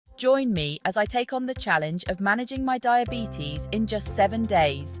Join me as I take on the challenge of managing my diabetes in just 7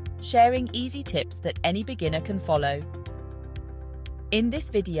 days, sharing easy tips that any beginner can follow. In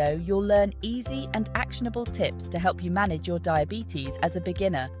this video, you'll learn easy and actionable tips to help you manage your diabetes as a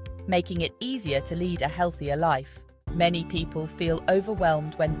beginner, making it easier to lead a healthier life. Many people feel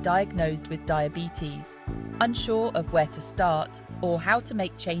overwhelmed when diagnosed with diabetes, unsure of where to start or how to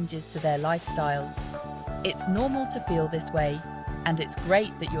make changes to their lifestyle. It's normal to feel this way, and it's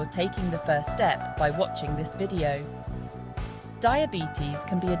great that you're taking the first step by watching this video. Diabetes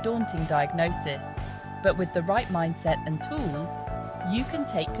can be a daunting diagnosis, but with the right mindset and tools, you can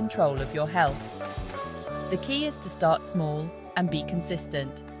take control of your health. The key is to start small and be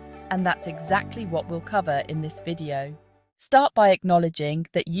consistent, and that's exactly what we'll cover in this video. Start by acknowledging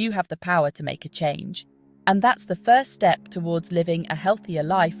that you have the power to make a change, and that's the first step towards living a healthier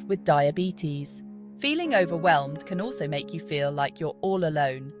life with diabetes. Feeling overwhelmed can also make you feel like you're all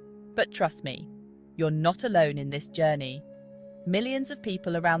alone, but trust me, you're not alone in this journey. Millions of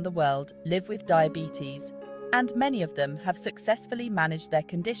people around the world live with diabetes, and many of them have successfully managed their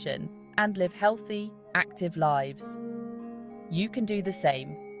condition and live healthy, active lives. You can do the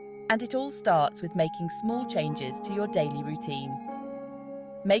same, and it all starts with making small changes to your daily routine.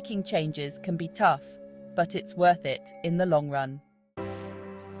 Making changes can be tough, but it's worth it in the long run.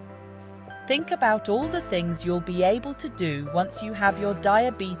 Think about all the things you'll be able to do once you have your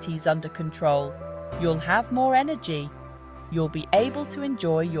diabetes under control. You'll have more energy. You'll be able to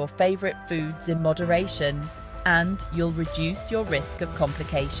enjoy your favorite foods in moderation, and you'll reduce your risk of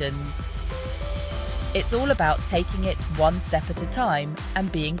complications. It's all about taking it one step at a time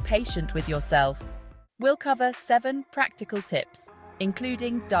and being patient with yourself. We'll cover 7 practical tips,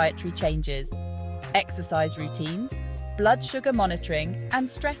 including dietary changes, exercise routines, blood sugar monitoring, and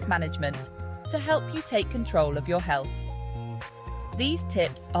stress management to help you take control of your health. These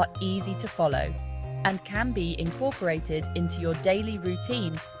tips are easy to follow and can be incorporated into your daily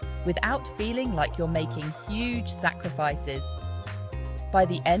routine without feeling like you're making huge sacrifices. By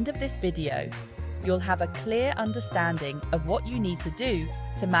the end of this video, you'll have a clear understanding of what you need to do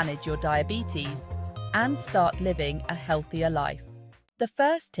to manage your diabetes and start living a healthier life. The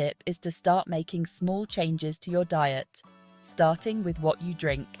first tip is to start making small changes to your diet, starting with what you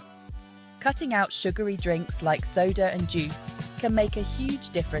drink. Cutting out sugary drinks like soda and juice can make a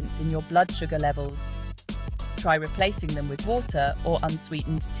huge difference in your blood sugar levels. Try replacing them with water or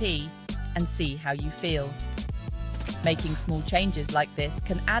unsweetened tea and see how you feel. Making small changes like this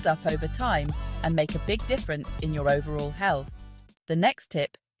can add up over time and make a big difference in your overall health. The next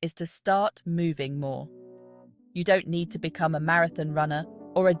tip is to start moving more. You don't need to become a marathon runner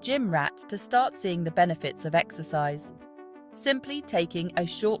or a gym rat to start seeing the benefits of exercise. Simply taking a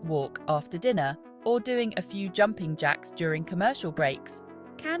short walk after dinner or doing a few jumping jacks during commercial breaks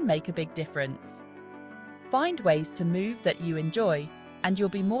can make a big difference. Find ways to move that you enjoy, and you'll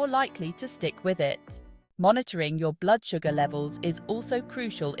be more likely to stick with it. Monitoring your blood sugar levels is also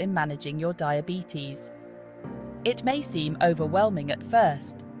crucial in managing your diabetes. It may seem overwhelming at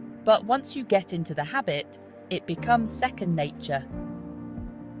first, but once you get into the habit, it becomes second nature.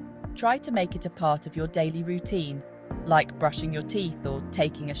 Try to make it a part of your daily routine, like brushing your teeth or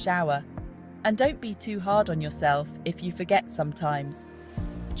taking a shower. And don't be too hard on yourself if you forget sometimes.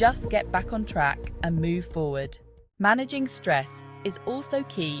 Just get back on track and move forward. Managing stress is also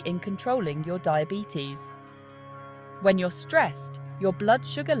key in controlling your diabetes. When you're stressed, your blood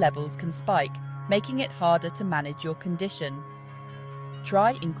sugar levels can spike, making it harder to manage your condition.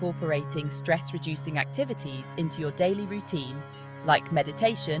 Try incorporating stress-reducing activities into your daily routine, like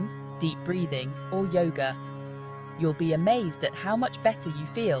meditation, deep breathing, or yoga. You'll be amazed at how much better you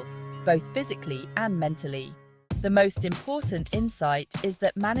feel, both physically and mentally. The most important insight is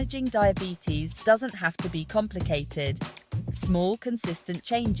that managing diabetes doesn't have to be complicated. Small, consistent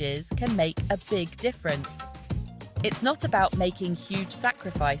changes can make a big difference. It's not about making huge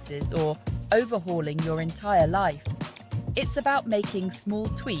sacrifices or overhauling your entire life. It's about making small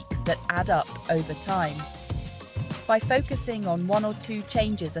tweaks that add up over time. By focusing on 1 or 2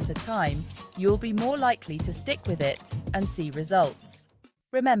 changes at a time, you'll be more likely to stick with it and see results.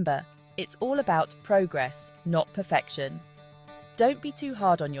 Remember, it's all about progress, not perfection. Don't be too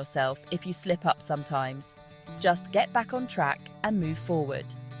hard on yourself if you slip up sometimes. Just get back on track and move forward.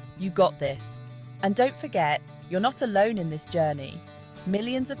 You got this. And don't forget, you're not alone in this journey.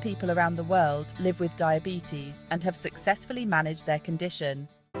 Millions of people around the world live with diabetes and have successfully managed their condition.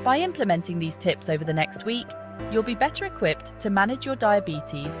 By implementing these tips over the next week, you'll be better equipped to manage your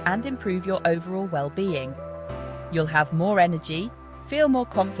diabetes and improve your overall well-being. You'll have more energy, feel more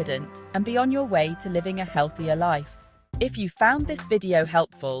confident, and be on your way to living a healthier life. If you found this video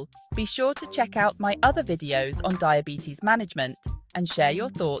helpful, be sure to check out my other videos on diabetes management and share your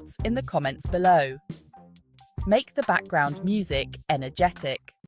thoughts in the comments below. Make the background music energetic.